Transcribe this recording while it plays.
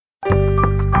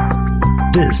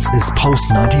This is Pulse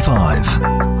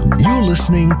 95. You're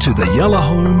listening to the Yellow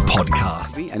Home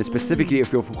Podcast. And specifically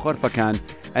if you're from Khorfakkan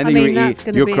and the mean, UAE, that's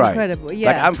gonna you'll be cry. incredible, yeah.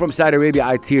 Like, I'm from Saudi Arabia,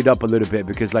 I teared up a little bit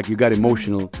because like you got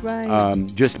emotional. Right.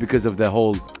 Just because of the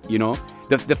whole,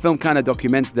 the film kind of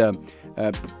documents the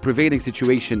prevailing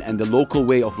situation and the local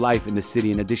way of life in the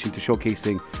city, in addition to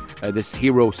showcasing this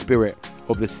hero spirit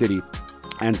of the city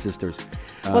ancestors.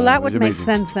 Well, that would it was make amazing.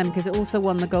 sense then, because it also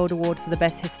won the Gold Award for the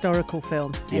Best Historical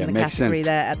Film in the makes category sense.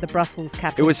 there at the Brussels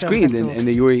Capital It was Film screened Festival. in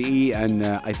the UAE, and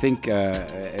I think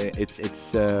it's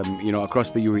across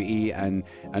the UAE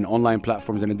and online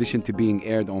platforms, in addition to being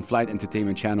aired on flight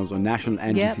entertainment channels on national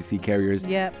and Yep. GCC carriers.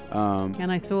 Yep.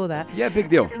 And I saw that. Yeah, big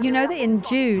deal. You know that in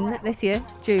June,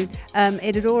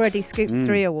 it had already scooped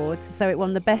 3 awards. So it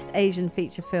won the Best Asian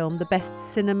Feature Film, the Best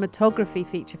Cinematography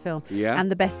Feature Film, Yeah.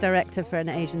 and the Best Director for an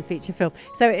Asian Feature Film.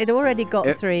 So it already got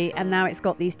 3, and now it's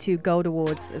got these 2 gold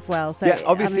awards as well. So Yeah,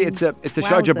 obviously it's a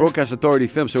Sharjah wowzers. Broadcast Authority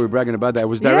film, so we're bragging about that. It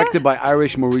was directed by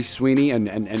Irish Maurice Sweeney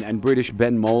and British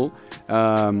Ben Mole,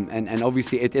 and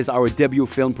obviously it is our debut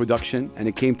film production, and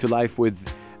it came to life with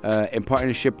in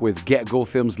partnership with Get Go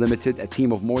Films Limited, a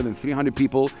team of more than 300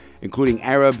 people, including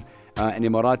Arab and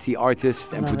Emirati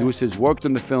artists and producers, worked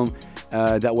on the film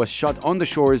that was shot on the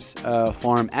shores,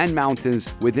 farm and mountains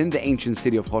within the ancient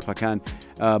city of Khorfakkan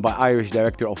by Irish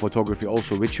director of photography,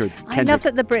 also Richard Kendrick. I love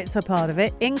that the Brits are part of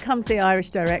it. In comes the Irish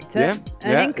director,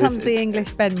 in comes the English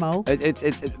Ben Mole.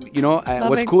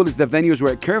 What's cool is the venues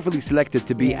were carefully selected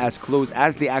to be as close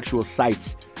as the actual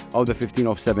sites of the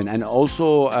 1507, and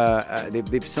also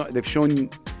they've shown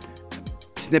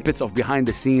snippets of behind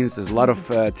the scenes. There's a lot of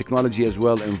technology as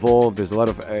well involved. There's a lot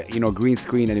of green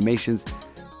screen animations.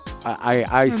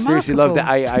 I seriously love that.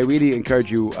 I really encourage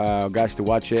you guys to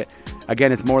watch it.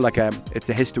 Again, it's more like it's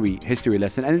a history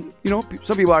lesson, and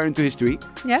some people are into history,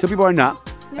 some people are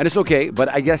not, and it's okay. But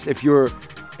I guess if you're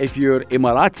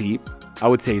Emirati, I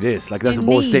would say this, like that's a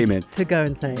bold statement. To go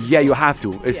and say it. Yeah, you have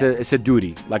to. It's a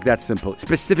duty, like that's simple.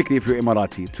 Specifically if you're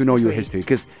Emirati, to know your history,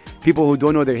 because people who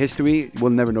don't know their history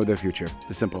will never know their future.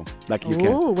 It's simple. Like you can.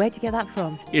 Oh, where'd you get that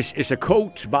from? It's a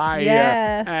quote by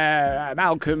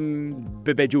Malcolm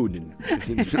Bebejuden.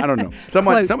 I don't know.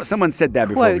 Someone said that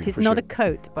before. Quote. It's not a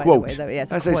coat, by Quote. the way. Though.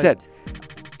 Yes, As a I quote. said.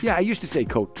 Yeah, I used to say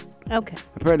coat. Okay.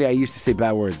 Apparently, I used to say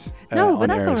bad words. No, but on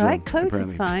that's air all as well, right. Coat is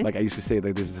apparently. fine. Like I used to say,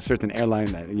 like there's a certain airline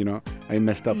that I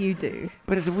messed up. You do.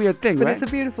 But it's a weird thing, But right? it's a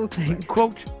beautiful thing.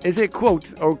 Quote. Is it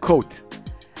quote or coat?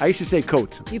 I used to say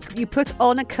coat. You put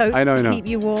on a coat to keep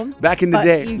you warm. Back in the but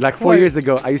day, you like 4 years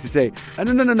ago, I used to say,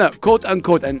 no, quote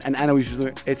unquote, and Anna used to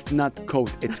say, it's not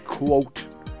quote, it's quote.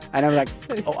 And I'm like,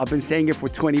 I've been saying it for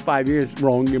 25 years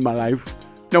wrong in my life.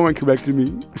 No one corrected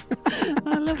me.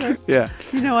 I love it. Yeah.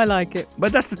 I like it.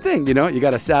 But that's the thing, you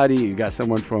got a Saudi, you got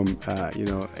someone from,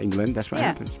 England. That's what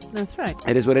happens. That's right.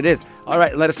 It is what it is. All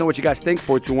right, let us know what you guys think.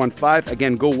 4215.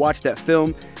 Again, go watch that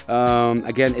film.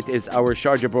 Again, it is our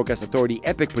Sharjah Broadcast Authority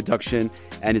epic production,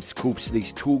 and it scoops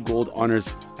these 2 gold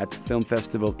honors at the film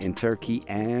festival in Turkey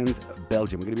and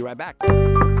Belgium. We're going to be right back.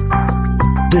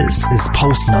 This is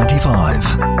Pulse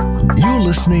 95. You're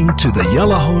listening to the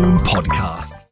Yellow Home Podcast.